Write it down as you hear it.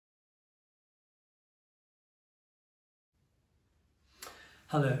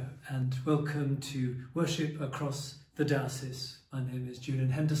Hello and welcome to worship across the diocese. My name is Julian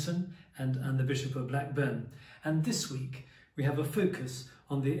Henderson and I'm the Bishop of Blackburn. And this week we have a focus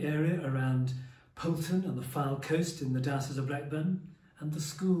on the area around Poulton and the Fylde Coast in the Diocese of Blackburn and the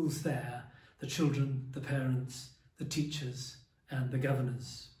schools there, the children, the parents, the teachers and the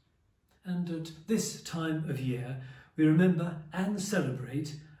governors. And at this time of year we remember and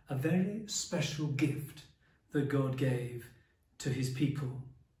celebrate a very special gift that God gave to his people.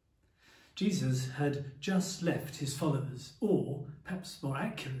 Jesus had just left his followers, or perhaps more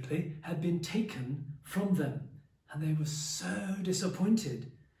accurately, had been taken from them, and they were so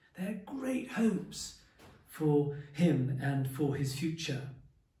disappointed. They had great hopes for him and for his future.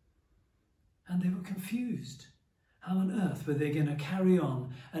 And they were confused. How on earth were they going to carry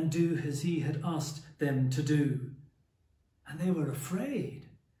on and do as he had asked them to do? And they were afraid.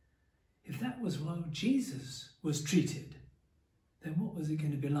 If that was how Jesus was treated, then what was it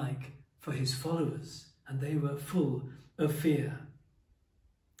going to be like for his followers? And they were full of fear.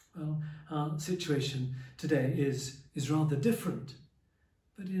 Well, our situation today is rather different.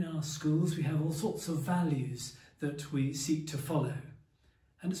 But in our schools we have all sorts of values that we seek to follow.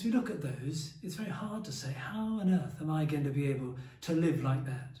 And as we look at those, it's very hard to say, how on earth am I going to be able to live like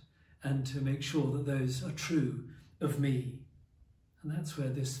that and to make sure that those are true of me? And that's where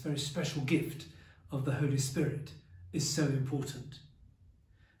this very special gift of the Holy Spirit is so important.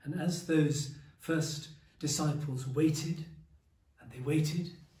 And as those first disciples waited and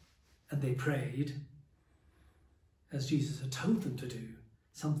they prayed, as Jesus had told them to do,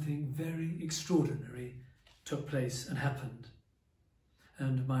 something very extraordinary took place and happened.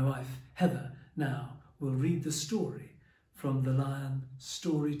 And my wife Heather now will read the story from the Lion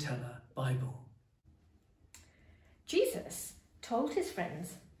Storyteller Bible. Jesus told his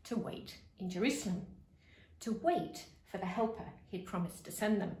friends to wait in Jerusalem, to wait for the helper he'd promised to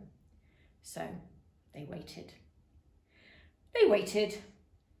send them. So they waited. They waited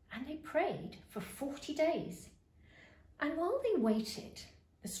and they prayed for 40 days. And while they waited,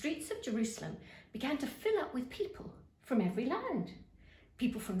 the streets of Jerusalem began to fill up with people from every land.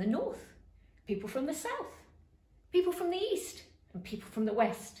 People from the north, people from the south, people from the east and people from the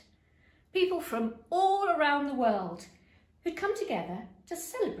west. People from all around the world who'd come together to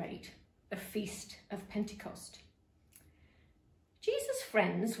celebrate the Feast of Pentecost. Jesus'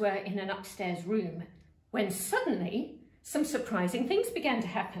 friends were in an upstairs room when suddenly some surprising things began to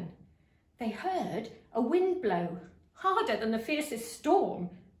happen. They heard a wind blow harder than the fiercest storm,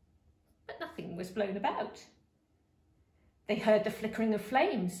 but nothing was blown about. They heard the flickering of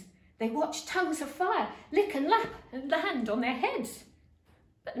flames. They watched tongues of fire lick and lap and land on their heads,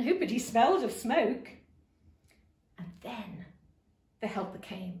 but nobody smelled of smoke. And then the helper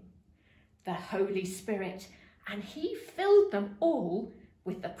came, the Holy Spirit, and he filled them all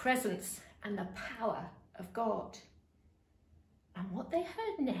with the presence and the power of God. And what they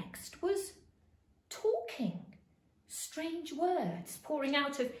heard next was talking, strange words pouring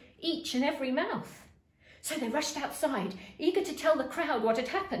out of each and every mouth. So they rushed outside, eager to tell the crowd what had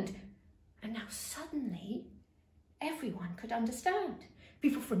happened. And now suddenly everyone could understand.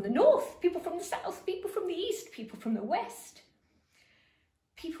 People from the north, people from the south, people from the east, people from the west.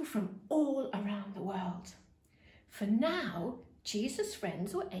 People from all around the world. For now, Jesus'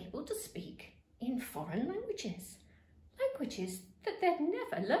 friends were able to speak in foreign languages, languages that they'd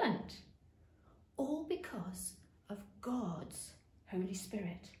never learnt, all because of God's Holy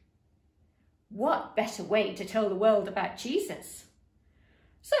Spirit. What better way to tell the world about Jesus?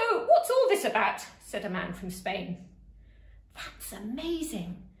 So what's all this about? Said a man from Spain. That's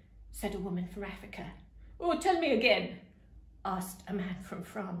amazing, said a woman from Africa. Oh, tell me again, asked a man from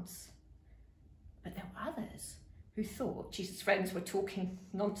France. But there were others who thought Jesus' friends were talking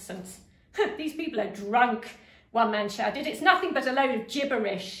nonsense. These people are drunk, one man shouted. It's nothing but a load of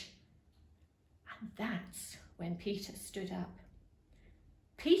gibberish. And that's when Peter stood up.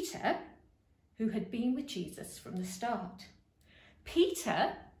 Peter, who had been with Jesus from the start.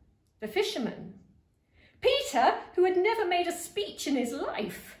 Peter, the fisherman. Peter, who had never made a speech in his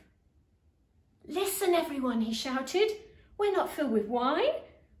life. Listen, everyone, he shouted. We're not filled with wine.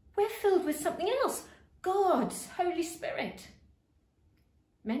 We're filled with something else. God's Holy Spirit.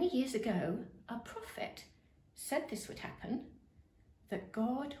 Many years ago, a prophet said this would happen, that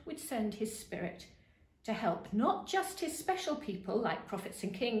God would send his Spirit to help not just his special people like prophets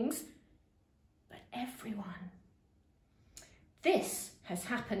and kings, but everyone. This has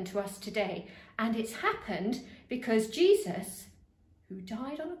happened to us today, and it's happened because Jesus, who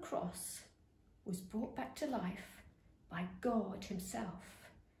died on a cross, was brought back to life by God himself,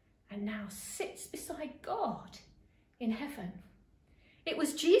 and now sits beside God in heaven. It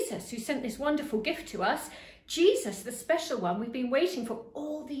was Jesus who sent this wonderful gift to us. Jesus, the special one we've been waiting for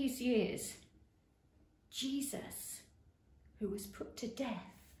all these years. Jesus, who was put to death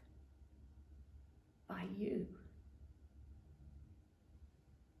by you.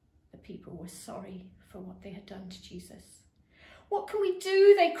 The people were sorry for what they had done to Jesus. What can we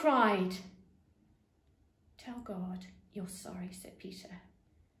do? They cried. Tell God you're sorry, said Peter.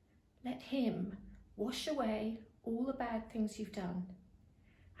 Let him wash away all the bad things you've done,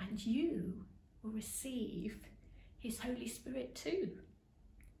 and you will receive his Holy Spirit too.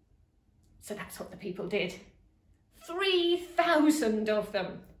 So that's what the people did. 3,000 of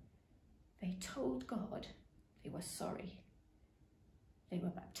them. They told God they were sorry. They were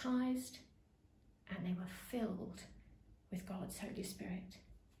baptized and they were filled with God's Holy Spirit.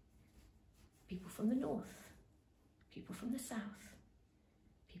 People from the north, people from the south,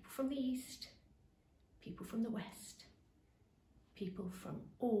 people from the east, people from the west, people from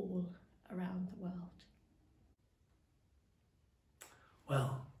all around the world.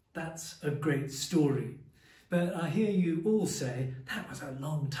 Well, that's a great story. But I hear you all say, that was a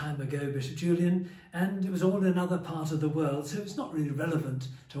long time ago, Bishop Julian, and it was all in another part of the world, so it's not really relevant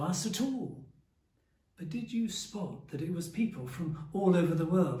to us at all. But did you spot that it was people from all over the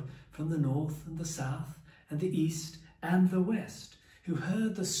world, from the north and the south and the east and the west, who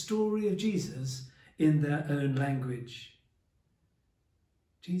heard the story of Jesus in their own language?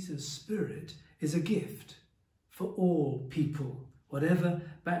 Jesus' Spirit is a gift for all people, whatever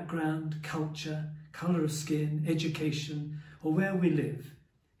background, culture, colour of skin, education, or where we live.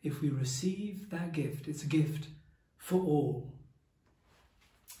 If we receive that gift, it's a gift for all.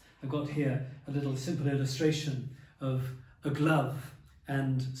 I've got here a little simple illustration of a glove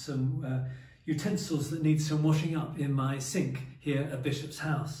and some utensils that need some washing up in my sink here at Bishop's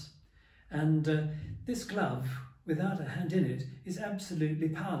house. And this glove, without a hand in it, is absolutely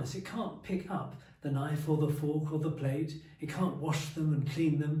powerless. It can't pick up the knife or the fork or the plate. It can't wash them and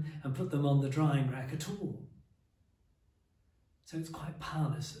clean them and put them on the drying rack at all. So it's quite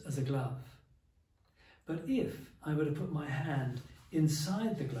powerless as a glove. But if I were to put my hand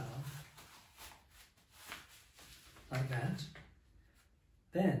inside the glove, like that,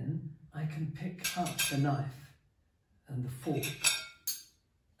 then I can pick up the knife and the fork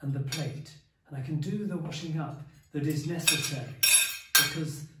and the plate, and I can do the washing up that is necessary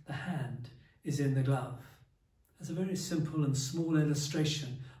because the hand is in the glove. That's a very simple and small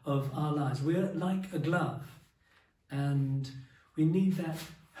illustration of our lives. We're like a glove, and we need that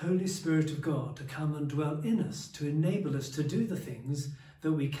Holy Spirit of God to come and dwell in us, to enable us to do the things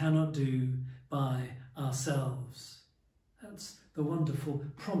that we cannot do by ourselves. That's the wonderful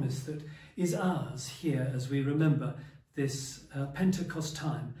promise that is ours here as we remember this Pentecost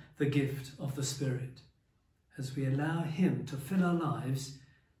time, the gift of the Spirit. As we allow him to fill our lives,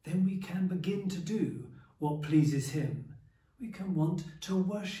 then we can begin to do what pleases him. We can want to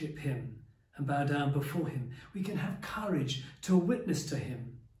worship him and bow down before him. We can have courage to witness to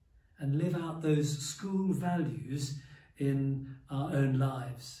him and live out those school values in our own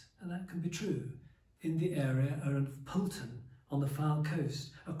lives. And that can be true in the area of Poulton on the Fylde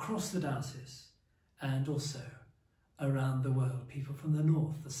coast, across the diocese, and also around the world. People from the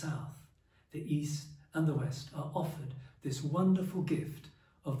north, the south, the east and the west are offered this wonderful gift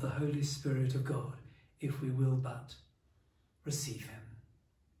of the Holy Spirit of God, if we will but receive him.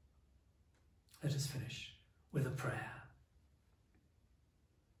 Let us finish with a prayer.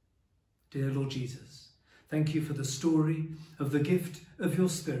 Dear Lord Jesus, thank you for the story of the gift of your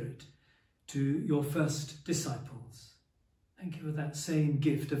Spirit to your first disciples. Thank you for that same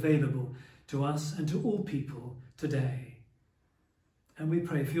gift available to us and to all people today. And we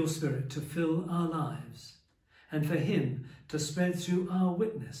pray for your Spirit to fill our lives and for him to spread through our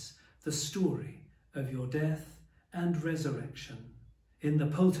witness the story of your death and resurrection in the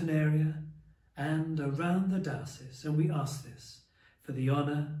Poulton area and around the diocese. And we ask this for the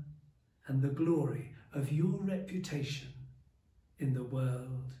honour and the glory of your reputation in the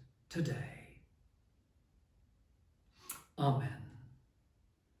world today. Amen.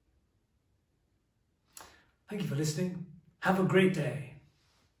 Thank you for listening. Have a great day.